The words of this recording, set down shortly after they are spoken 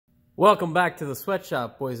Welcome back to the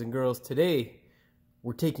sweatshop, boys and girls. Today,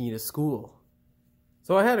 we're taking you to school.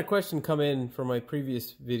 So I had a question come in from my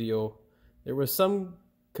previous video. There was some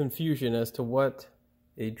confusion as to what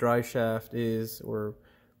a drive shaft is or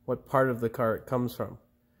what part of the car it comes from.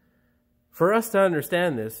 For us to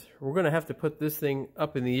understand this, we're going to have to put this thing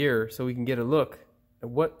up in the air so we can get a look at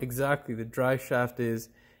what exactly the drive shaft is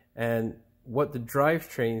and what the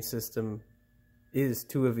drivetrain system is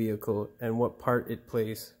to a vehicle and what part it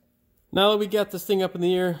plays. Now that we got this thing up in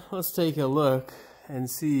the air, let's take a look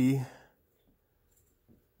and see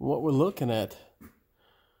what we're looking at.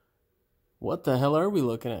 What the hell are we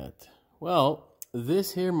looking at? Well,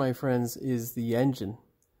 this here, my friends, is the engine.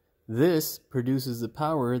 This produces the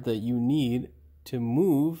power that you need to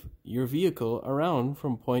move your vehicle around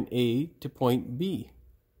from point A to point B.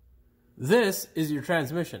 This is your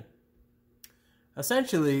transmission.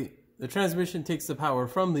 Essentially, the transmission takes the power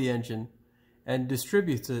from the engine and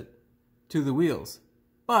distributes it to the wheels,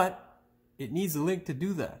 but it needs a link to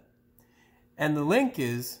do that. And the link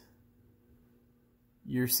is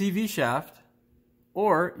your CV shaft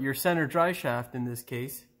or your center drive shaft in this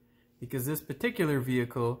case, because this particular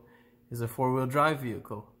vehicle is a four-wheel drive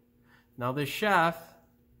vehicle. Now this shaft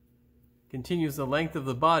continues the length of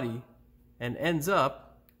the body and ends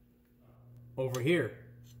up over here.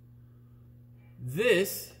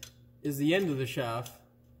 This is the end of the shaft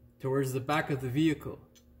towards the back of the vehicle.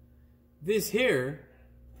 This here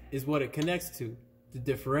is what it connects to, the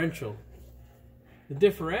differential. The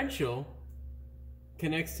differential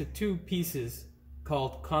connects to two pieces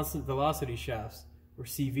called constant velocity shafts, or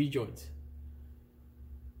CV joints.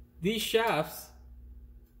 These shafts,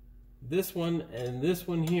 this one and this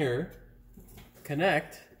one here,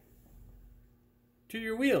 connect to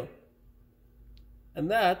your wheel. And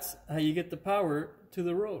that's how you get the power to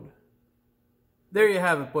the road. There you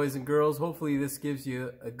have it, boys and girls. Hopefully this gives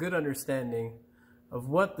you a good understanding of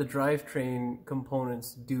what the drivetrain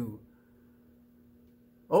components do.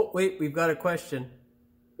 Oh, wait, we've got a question.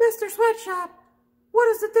 Mr. Sweatshop, what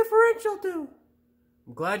does the differential do?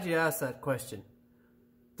 I'm glad you asked that question.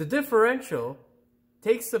 The differential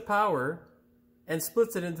takes the power and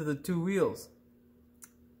splits it into the two wheels.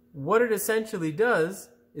 What it essentially does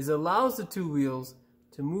is allows the two wheels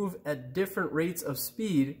to move at different rates of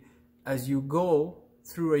speed as you go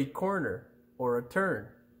through a corner or a turn.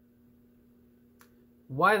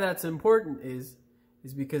 Why that's important is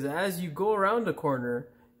because as you go around a corner,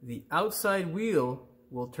 the outside wheel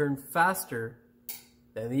will turn faster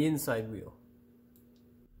than the inside wheel.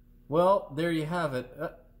 Well, there you have it.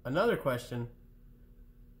 Another question.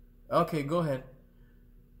 Okay, go ahead.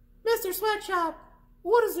 Mr. Sweatshop,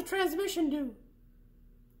 what does the transmission do?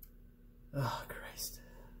 Oh, Christ.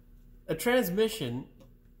 A transmission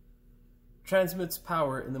transmits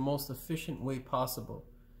power in the most efficient way possible.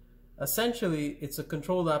 Essentially, it's a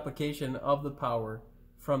controlled application of the power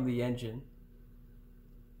from the engine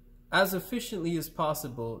as efficiently as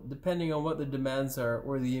possible, depending on what the demands are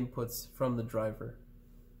or the inputs from the driver.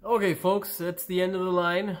 Okay folks, that's the end of the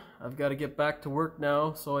line. I've got to get back to work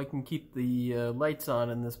now so I can keep the lights on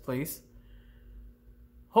in this place.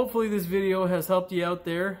 Hopefully this video has helped you out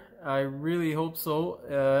there. I really hope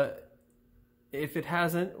so. If it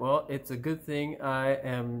hasn't, well, it's a good thing I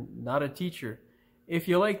am not a teacher. If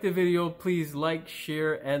you like the video, please like,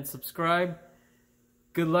 share, and subscribe.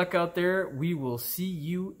 Good luck out there. We will see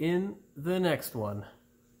you in the next one.